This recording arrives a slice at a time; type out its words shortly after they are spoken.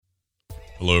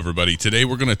Hello, everybody. Today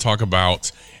we're going to talk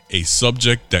about a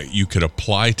subject that you could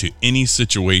apply to any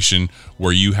situation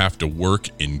where you have to work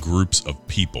in groups of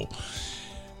people.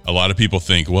 A lot of people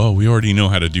think, well, we already know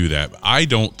how to do that. I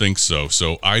don't think so.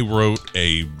 So I wrote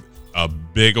a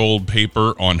big old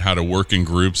paper on how to work in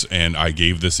groups, and I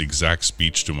gave this exact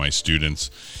speech to my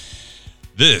students.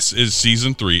 This is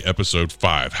Season 3, Episode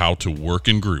 5, How to Work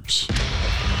in Groups.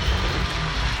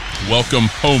 Welcome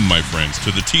home, my friends,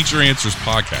 to the Teacher Answers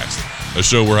Podcast, a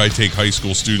show where I take high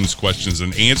school students' questions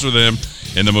and answer them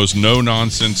in the most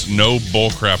no-nonsense, no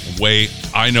bullcrap way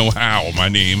I know how. My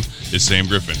name is Sam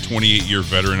Griffin, 28-year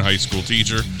veteran high school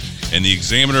teacher and the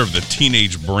examiner of the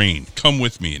teenage brain. Come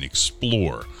with me and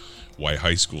explore why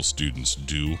high school students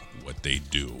do what they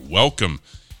do. Welcome.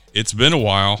 It's been a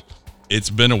while.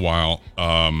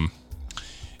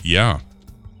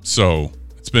 So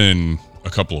it's been a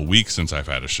couple of weeks since I've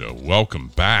had a show. Welcome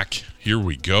back. Here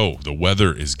we go. The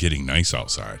weather is getting nice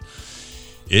outside.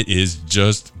 It is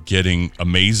just getting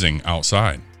amazing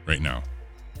outside right now.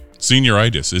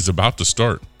 Senioritis is about to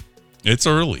start. It's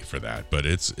early for that, but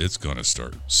it's going to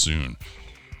start soon.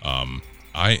 I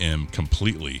am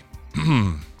completely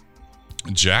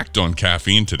jacked on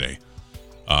caffeine today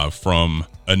from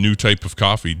a new type of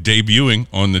coffee debuting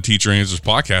on the Teacher Answers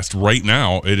Podcast right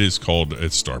now. It's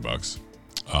Starbucks.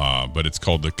 But it's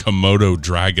called the Komodo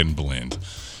Dragon Blend.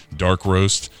 Dark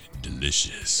roast,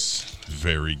 delicious.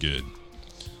 Very good.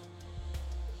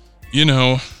 You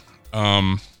know,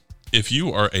 if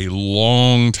you are a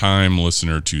long-time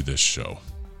listener to this show,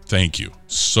 thank you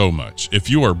so much. If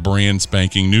you are brand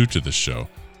spanking new to the show,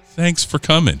 thanks for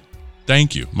coming.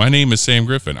 Thank you. My name is Sam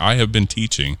Griffin. I have been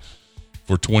teaching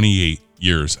for 28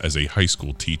 years as a high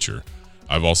school teacher.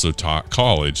 I've also taught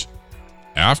college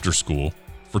after school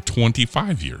for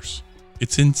 25 years.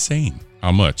 It's insane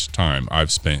how much time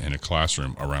I've spent in a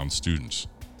classroom around students.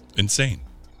 Insane.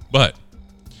 But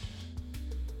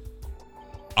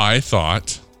I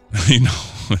thought,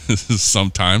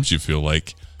 sometimes you feel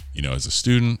like, as a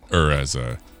student or as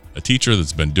a teacher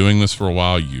that's been doing this for a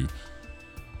while, you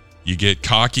get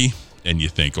cocky and you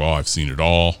think, oh, I've seen it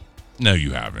all. No,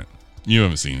 you haven't. You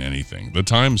haven't seen anything. The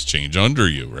times change under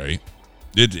you, right?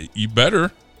 You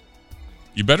better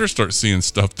start seeing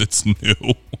stuff that's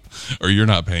new or you're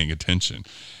not paying attention.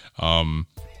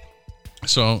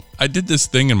 So I did this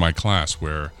thing in my class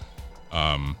where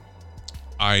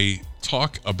I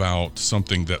talk about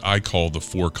something that I call the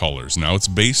 4 colors. Now, it's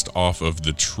based off of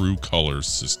the True Colors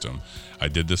system. I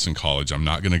did this in college. I'm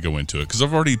not going to go into it because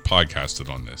I've already podcasted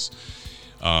on this.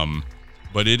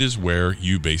 But it is where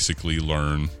you basically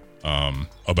learn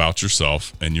about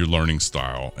yourself and your learning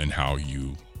style and how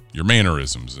your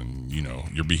mannerisms and,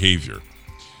 your behavior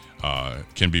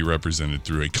can be represented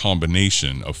through a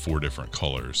combination of 4 different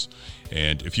colors.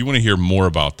 And if you want to hear more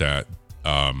about that,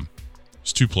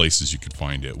 there's 2 places you could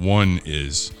find it. One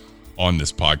is on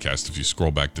this podcast. If you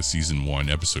scroll back to season 1,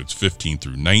 episodes 15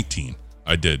 through 19,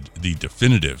 I did the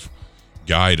definitive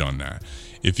guide on that.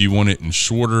 If you want it in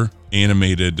shorter,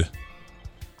 animated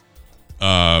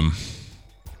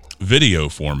video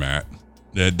format,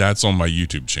 that's on my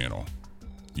YouTube channel.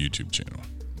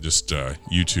 Just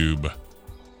YouTube,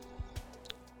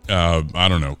 I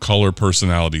don't know, color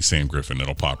personality Sam Griffin.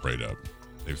 It'll pop right up.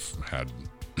 They've had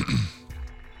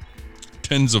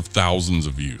tens of thousands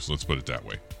of views. Let's put it that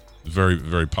way. Very,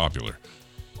 very popular.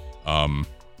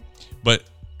 But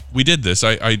we did this.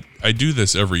 I do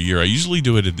this every year. I usually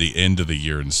do it at the end of the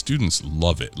year, and students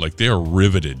love it. Like, they are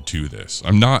riveted to this.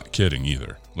 I'm not kidding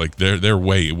either. Like, they're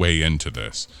way into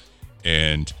this.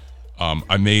 And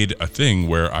I made a thing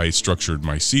where I structured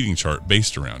my seating chart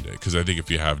based around it, because I think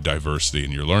if you have diversity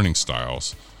in your learning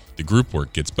styles, the group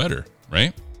work gets better,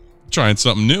 right? Trying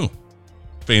something new.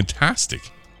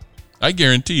 Fantastic. I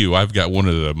guarantee you I've got one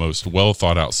of the most well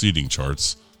thought out seating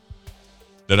charts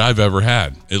that I've ever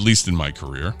had, at least in my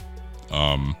career.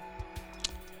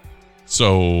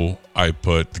 So I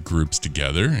put the groups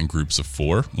together in groups of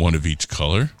 4, 1 of each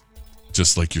color,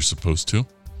 just like you're supposed to,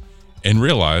 and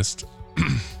realized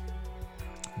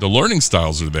the learning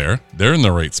styles are there. They're in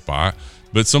the right spot,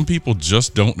 but some people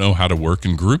just don't know how to work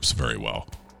in groups very well.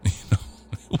 It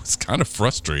was kind of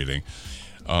frustrating.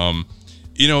 And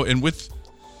with,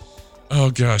 oh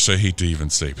gosh, I hate to even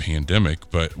say pandemic,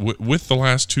 but with the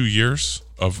last 2 years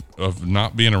of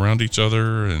not being around each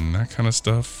other and that kind of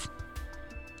stuff,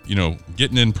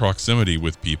 getting in proximity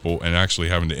with people and actually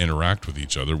having to interact with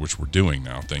each other, which we're doing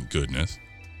now, thank goodness,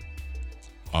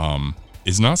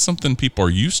 is not something people are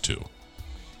used to.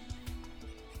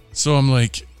 So I'm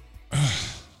like,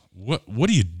 what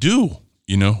do you do?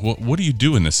 What do you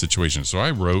do in this situation? So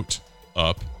I wrote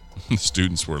up, the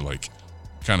students were like,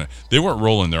 they weren't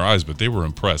rolling their eyes, but they were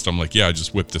impressed. I'm like, yeah, I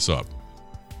just whipped this up.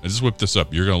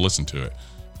 You're going to listen to it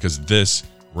because this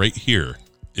right here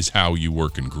is how you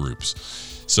work in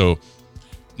groups. So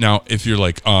now if you're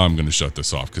like, oh, I'm going to shut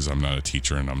this off because I'm not a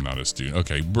teacher and I'm not a student.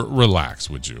 Okay. Relax.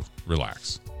 Would you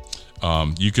relax?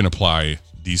 You can apply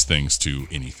these things to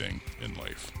anything in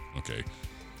life. Okay.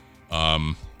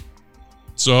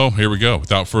 So here we go.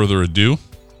 Without further ado,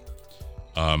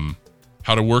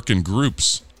 how to work in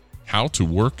groups.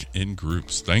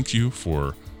 Thank you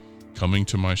for coming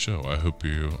to my show. I hope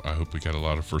we got a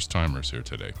lot of first timers here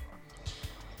today.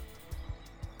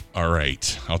 All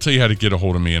right. I'll tell you how to get a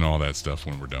hold of me and all that stuff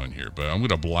when we're done here, but I'm going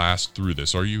to blast through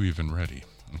this. Are you even ready?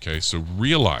 Okay. So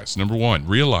number one,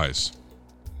 realize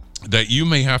that you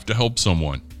may have to help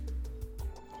someone.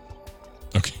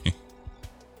 Okay.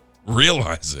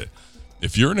 Realize it.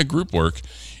 If you're in a group work,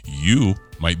 you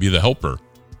might be the helper.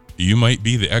 You might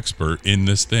be the expert in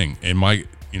this thing. In my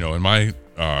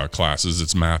classes,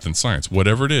 it's math and science.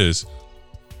 Whatever it is,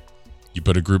 you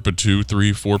put a group of 2,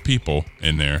 3, 4 people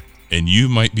in there, and you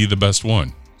might be the best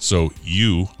one. So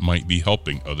you might be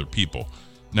helping other people.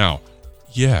 Now,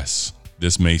 yes,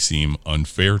 this may seem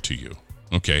unfair to you.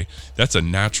 Okay, that's a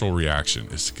natural reaction,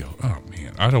 is to go, oh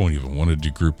man, I don't even want to do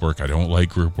group work. I don't like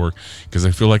group work because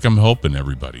I feel like I'm helping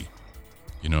everybody,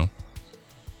 Well,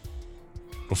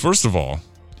 first of all,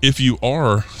 if you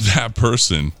are that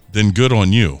person, then good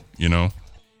on you,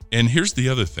 And here's the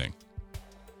other thing.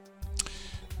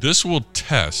 This will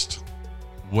test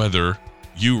whether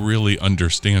you really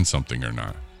understand something or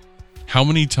not. How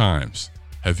many times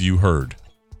have you heard,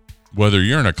 whether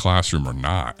you're in a classroom or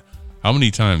not, how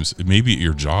many times, maybe at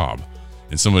your job,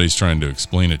 and somebody's trying to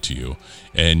explain it to you,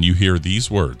 and you hear these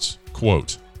words,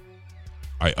 quote,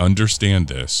 I understand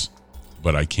this,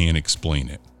 but I can't explain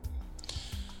it.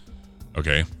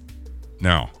 Okay,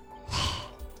 now,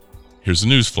 here's a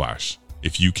news flash.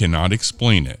 If you cannot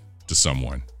explain it to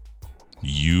someone,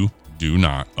 you do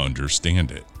not understand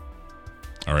it.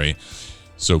 All right,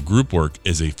 so group work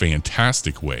is a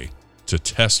fantastic way to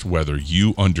test whether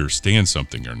you understand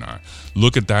something or not.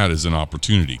 Look at that as an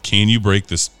opportunity. Can you break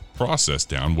this process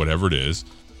down, whatever it is,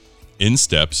 in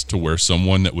steps to where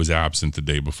someone that was absent the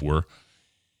day before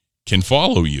can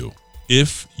follow you?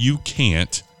 If you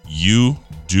can't, you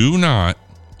do not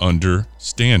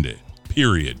understand it,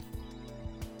 period.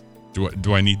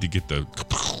 Do I need to get the...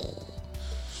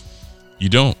 You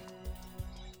don't.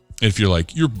 If you're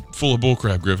like, you're full of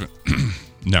bullcrap, Griffin.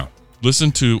 No.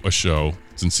 Listen to a show.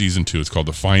 It's in season 2. It's called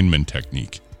the Feynman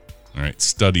Technique. All right.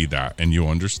 Study that and you'll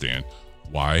understand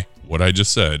why what I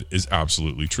just said is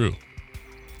absolutely true.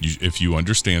 If you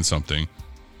understand something,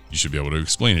 you should be able to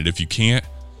explain it. If you can't,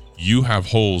 you have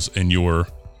holes in your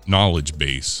knowledge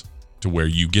base to where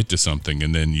you get to something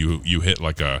and then you hit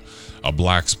like a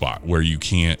black spot where you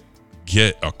can't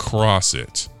get across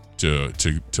it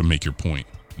to make your point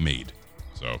made.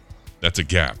 So that's a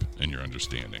gap in your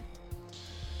understanding.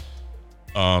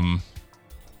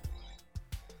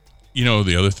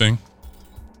 The other thing,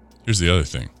 here's the other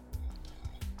thing.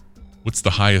 What's the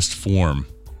highest form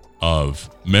of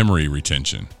memory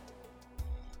retention?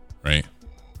 Right?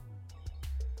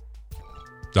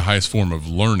 The highest form of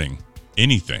learning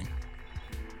anything,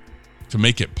 to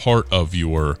make it part of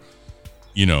your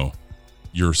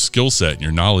skill set and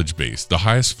your knowledge base. The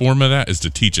highest form of that is to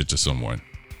teach it to someone,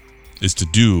 is to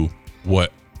do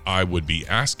what I would be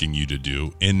asking you to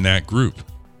do in that group.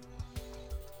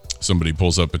 Somebody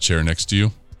pulls up a chair next to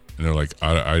you and they're like,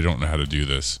 I don't know how to do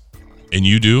this. And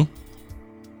you do.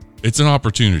 It's an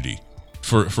opportunity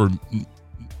for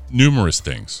numerous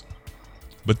things.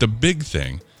 But the big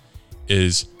thing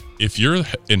is, if you're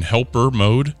in helper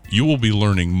mode, you will be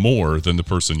learning more than the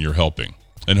person you're helping.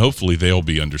 And hopefully they'll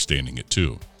be understanding it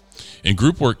too. And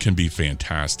group work can be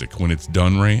fantastic when it's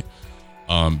done right.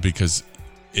 Because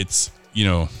it's,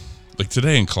 like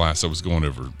today in class, I was going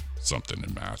over something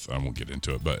in math. I won't get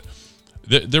into it, but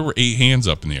there were 8 hands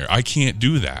up in the air. I can't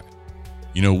do that.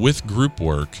 With group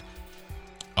work,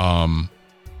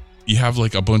 you have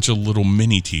like a bunch of little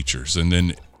mini teachers, and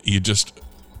then you just,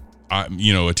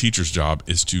 a teacher's job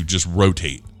is to just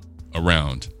rotate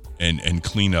around and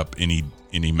clean up any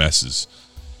messes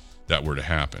that were to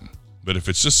happen. But if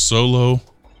it's just solo,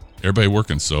 everybody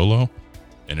working solo,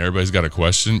 and everybody's got a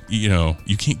question, you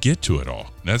can't get to it all.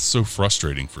 That's so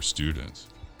frustrating for students.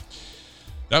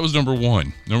 That was number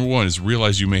one. Number one is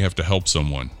realize you may have to help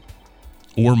someone,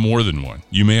 or more than one.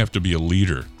 You may have to be a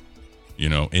leader,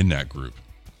 in that group.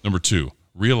 Number 2,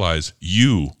 realize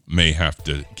you may have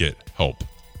to get help.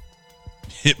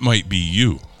 It might be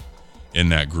you in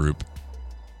that group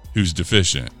who's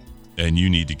deficient and you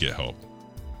need to get help.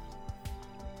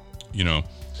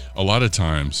 A lot of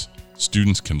times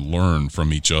students can learn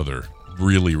from each other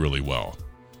really, really well.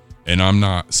 And I'm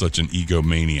not such an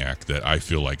egomaniac that I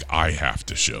feel like I have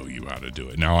to show you how to do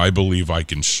it. Now, I believe I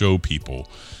can show people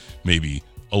maybe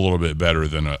a little bit better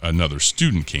than another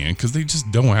student can, because they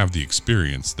just don't have the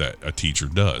experience that a teacher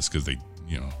does. Because they,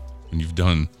 when you've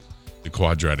done the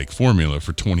quadratic formula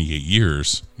for 28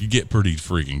 years, you get pretty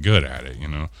freaking good at it,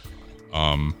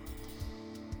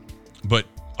 But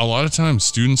a lot of times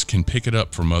students can pick it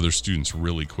up from other students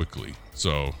really quickly.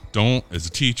 So don't, as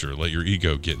a teacher, let your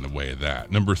ego get in the way of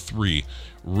that. Number 3,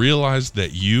 realize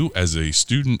that you as a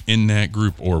student in that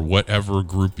group, or whatever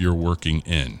group you're working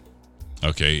in,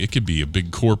 okay, it could be a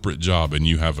big corporate job and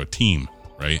you have a team,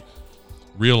 right?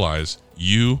 Realize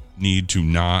you need to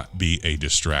not be a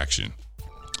distraction.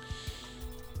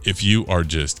 If you are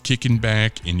just kicking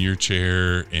back in your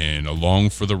chair and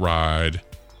along for the ride,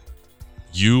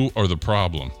 you are the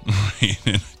problem, right?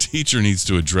 And a teacher needs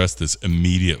to address this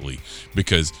immediately,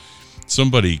 because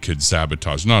somebody could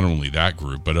sabotage not only that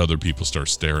group, but other people start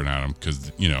staring at them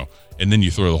because, and then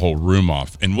you throw the whole room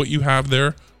off. And what you have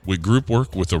there with group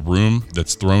work with a room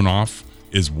that's thrown off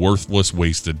is worthless,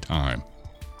 wasted time.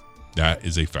 That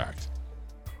is a fact.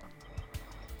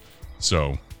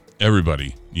 So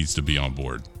everybody needs to be on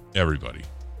board. Everybody.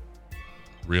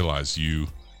 Realize you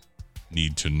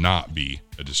need to not be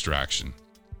a distraction.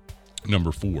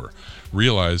 Number 4,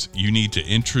 realize you need to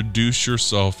introduce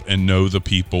yourself and know the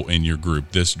people in your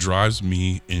group. This drives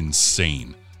me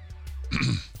insane.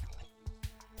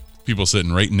 People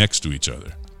sitting right next to each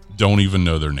other don't even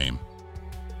know their name.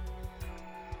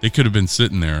 They could have been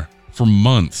sitting there for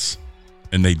months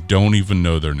and they don't even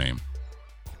know their name.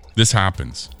 This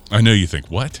happens. I know you think,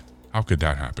 what? How could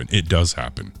that happen? It does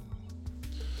happen.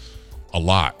 A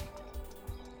lot.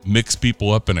 Mix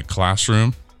people up in a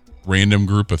classroom, random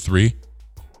group of 3,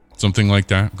 something like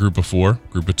that, group of 4,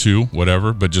 group of 2,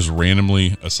 whatever, but just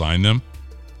randomly assign them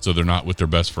so they're not with their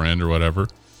best friend or whatever.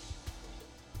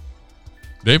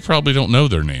 They probably don't know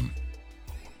their name,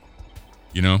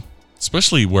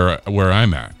 especially where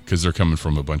I'm at, because they're coming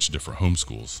from a bunch of different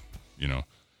homeschools,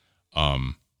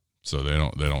 so they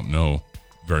don't know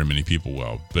very many people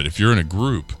well. But if you're in a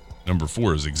group, number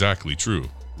 4 is exactly true.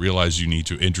 Realize you need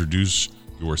to introduce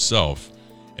yourself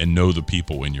and know the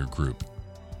people in your group.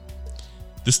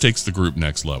 This takes the group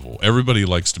next level. Everybody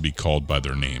likes to be called by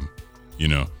their name.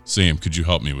 Sam, could you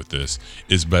help me with this?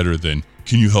 Is better than,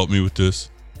 can you help me with this?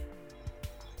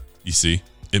 You see,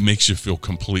 it makes you feel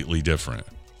completely different.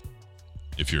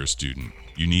 If you're a student,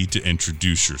 you need to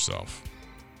introduce yourself.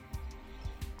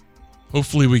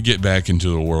 Hopefully we get back into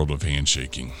the world of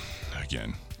handshaking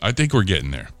again. I think we're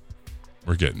getting there.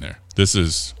 We're getting there. This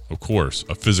is, of course,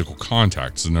 a physical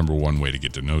contact is the number one way to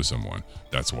get to know someone.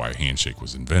 That's why a handshake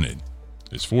was invented,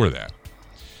 is for that.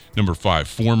 Number 5,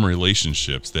 form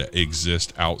relationships that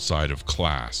exist outside of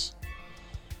class.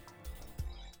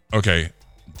 Okay,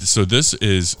 so this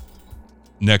is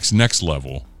next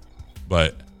level,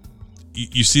 but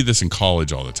you see this in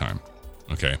college all the time,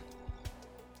 okay?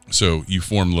 So you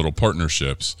form little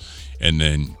partnerships, and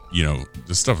then,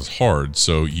 this stuff is hard,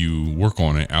 so you work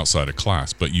on it outside of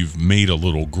class, but you've made a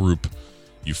little group,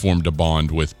 you formed a bond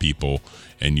with people,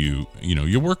 and you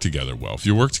work together well. If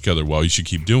you work together well, you should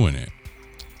keep doing it.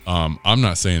 I'm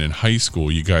not saying in high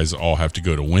school you guys all have to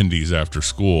go to Wendy's after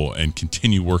school and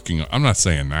continue working. I'm not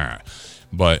saying that,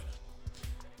 but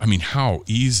I mean, how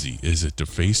easy is it to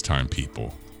FaceTime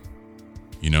people,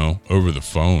 over the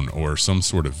phone or some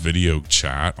sort of video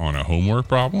chat on a homework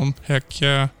problem? Heck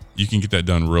yeah, you can get that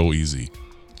done real easy,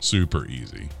 super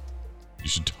easy. You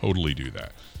should totally do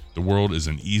that. The world is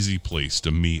an easy place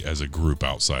to meet as a group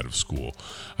outside of school.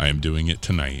 I am doing it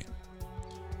tonight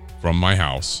from my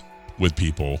house with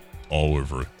people all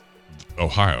over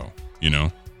Ohio,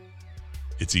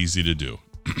 It's easy to do.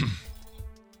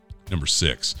 Number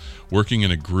 6, working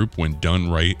in a group when done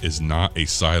right is not a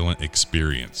silent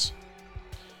experience.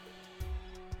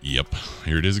 Yep,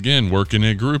 here it is again. Working in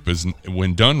a group is,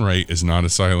 when done right, is not a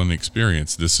silent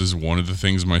experience. This is one of the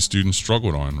things my students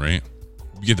struggled on, right?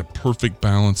 You get a perfect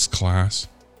balanced class,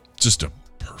 just a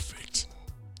perfect.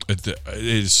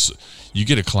 You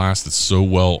get a class that's so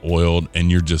well oiled, and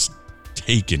you're just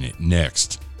taking it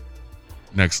next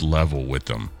level with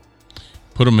them.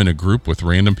 Put them in a group with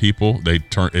random people,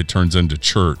 it turns into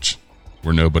church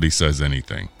where nobody says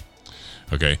anything.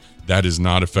 Okay, that is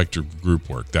not effective group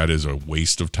work. That is a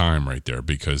waste of time right there,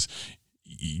 because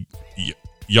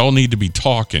y'all need to be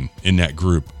talking in that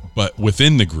group, but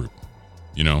within the group,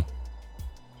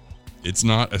 it's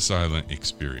not a silent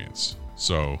experience.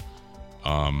 So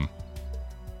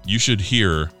you should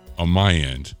hear, on my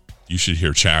end, you should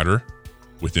hear chatter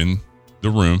within the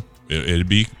room.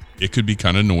 It could be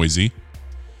kind of noisy,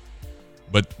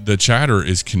 but the chatter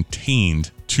is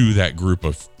contained to that group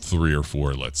of 3 or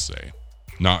 4, let's say,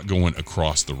 not going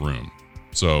across the room.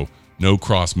 So no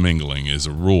cross mingling is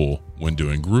a rule when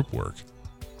doing group work.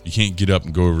 You can't get up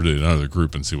and go over to another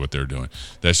group and see what they're doing.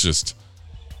 That's just,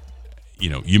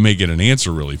 you may get an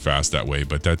answer really fast that way,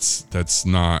 but that's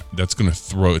going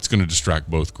to distract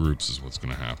both groups is what's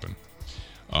going to happen.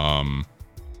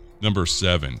 Number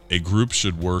 7, a group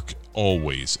should work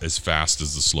always as fast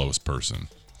as the slowest person.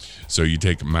 So you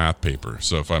take a math paper.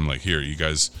 So if I'm like, here, you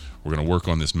guys, we're going to work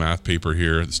on this math paper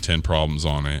here. There's 10 problems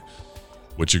on it.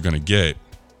 What you're going to get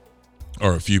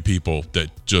are a few people that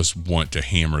just want to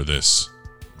hammer this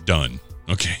done.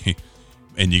 Okay.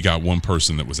 And you got one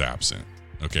person that was absent.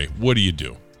 Okay. What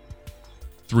do?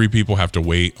 3 people have to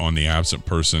wait on the absent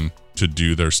person to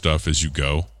do their stuff as you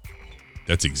go.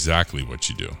 That's exactly what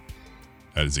you do.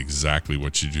 That is exactly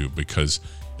what you do, because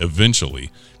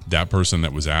eventually that person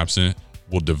that was absent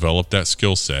will develop that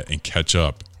skill set and catch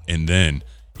up. And then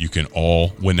you can all,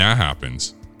 when that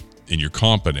happens and you're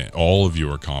competent, all of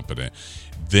you are competent,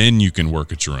 then you can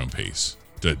work at your own pace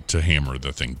to hammer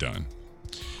the thing done.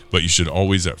 But you should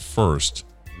always at first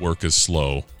work as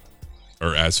slow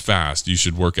or as fast. You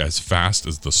should work as fast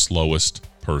as the slowest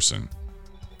person.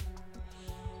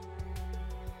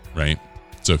 Right?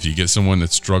 So if you get someone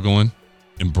that's struggling,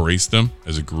 embrace them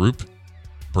as a group,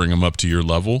 bring them up to your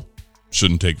level.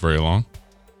 Shouldn't take very long.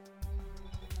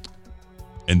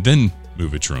 And then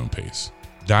move at your own pace.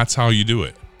 That's how you do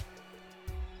it.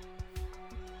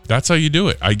 That's how you do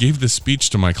it. I gave this speech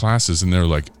to my classes and they're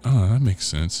like, oh, that makes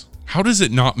sense. How does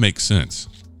it not make sense?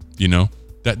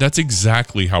 That's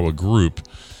exactly how a group,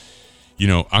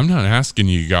 I'm not asking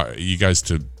you guys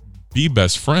to be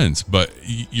best friends, but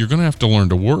you're going to have to learn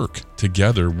to work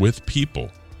together with people,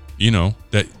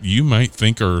 that you might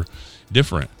think are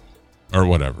different or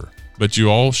whatever, but you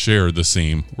all share the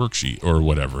same worksheet or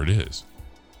whatever it is,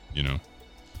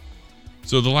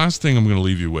 So the last thing I'm going to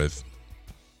leave you with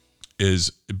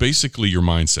is basically your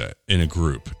mindset in a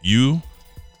group. You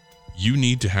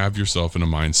need to have yourself in a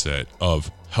mindset of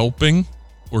helping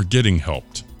or getting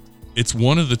helped. It's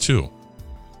one of the two.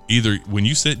 Either when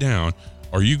you sit down,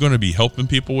 are you going to be helping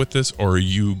people with this, or are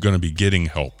you going to be getting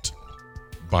helped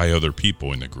by other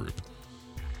people in the group?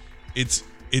 It's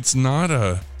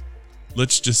not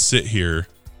let's just sit here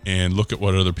and look at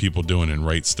what other people doing and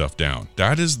write stuff down.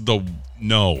 That is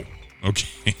no.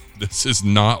 Okay. This is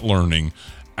not learning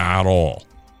at all.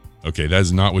 Okay. That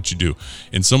is not what you do.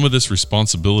 And some of this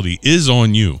responsibility is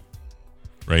on you,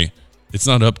 right? It's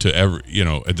not up to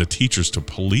the teachers to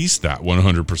police that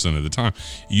 100% of the time.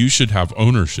 You should have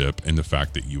ownership in the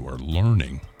fact that you are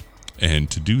learning. And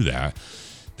to do that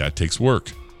takes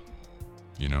work.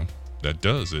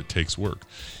 It takes work.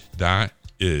 That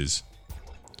is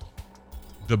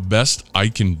the best I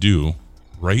can do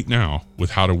right now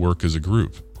with how to work as a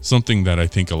group. Something that I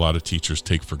think a lot of teachers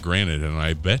take for granted. And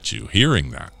I bet you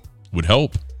hearing that would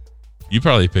help. You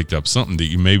probably picked up something that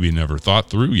you maybe never thought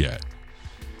through yet.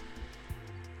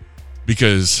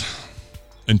 Because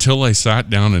until I sat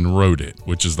down and wrote it,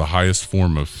 which is the highest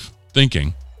form of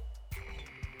thinking,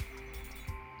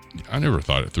 I never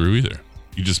thought it through either.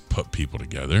 You just put people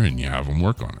together and you have them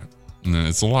work on it. And then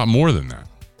it's a lot more than that.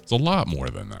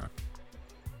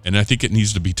 And I think it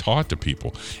needs to be taught to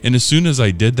people. And as soon as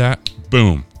I did that,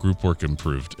 boom, group work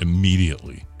improved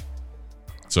immediately.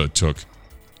 So it took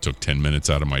 10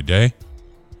 minutes out of my day.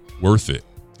 Worth it.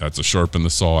 That's a sharpen the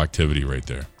saw activity right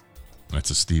there. That's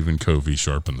a Stephen Covey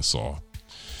sharpen the saw.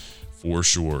 For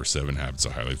sure, 7 Habits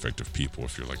of Highly Effective People.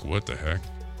 If you're like, what the heck?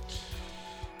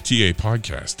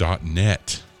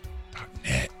 TAPodcast.net.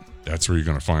 That's where you're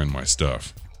going to find my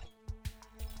stuff.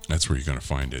 That's where you're going to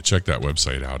find it. Check that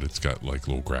website out. It's got like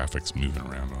little graphics moving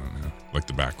around on it. Like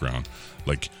the background,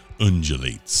 like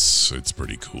undulates. It's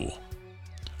pretty cool.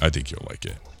 I think you'll like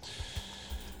it.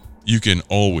 You can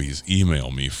always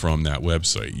email me from that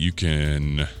website. You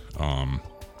can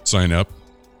sign up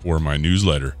for my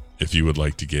newsletter if you would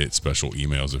like to get special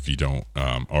emails. If you don't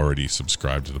already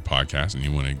subscribe to the podcast and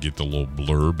you want to get the little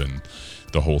blurb and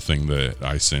the whole thing that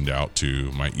I send out to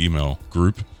my email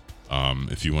group,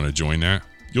 if you want to join that,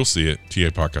 you'll see it.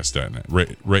 TAPodcast.net,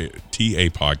 right,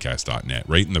 TAPodcast.net,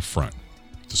 right in the front.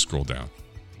 Just scroll down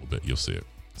a little bit, you'll see it.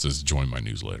 It says join my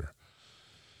newsletter.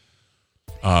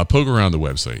 Poke around the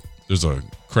website. There's a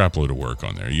crap load of work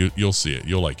on there. You'll see it.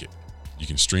 You'll like it. You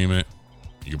can stream it.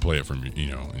 You can play it from,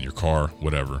 in your car,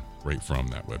 whatever, right from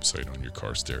that website on your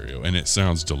car stereo. And it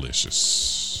sounds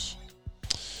delicious.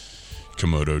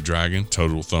 Komodo Dragon,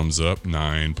 total thumbs up,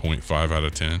 9.5 out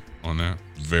of 10 on that.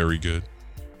 Very good.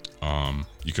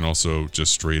 You can also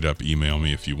just straight up email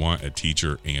me if you want at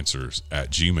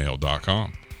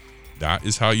teacheranswers@gmail.com. That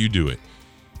is how you do it.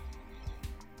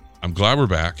 I'm glad we're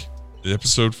back.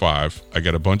 Episode 5. I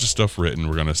got a bunch of stuff written.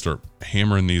 We're going to start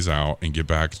hammering these out and get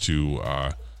back to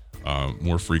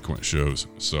more frequent shows.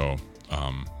 So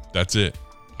that's it.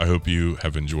 I hope you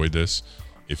have enjoyed this.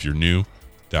 If you're new,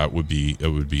 it would be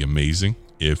amazing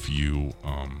if you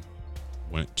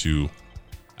went to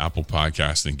Apple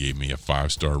Podcast and gave me a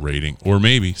 5-star rating, or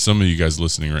maybe some of you guys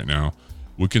listening right now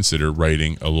would consider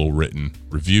writing a little written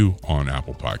review on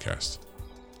Apple Podcast.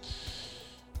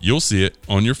 You'll see it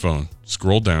on your phone.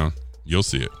 Scroll down. You'll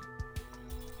see it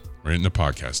right in the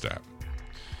podcast app.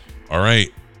 All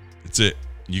right. That's it.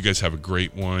 You guys have a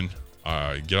great one.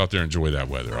 Get out there and enjoy that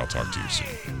weather. I'll talk to you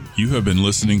soon. You have been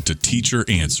listening to Teacher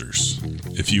Answers.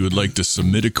 If you would like to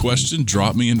submit a question,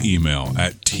 drop me an email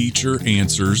at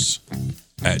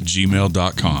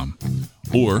teacheranswers@gmail.com,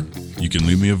 or you can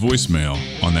leave me a voicemail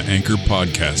on the Anchor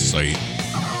podcast site,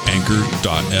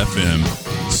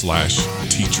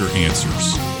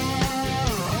 anchor.fm/teacheranswers.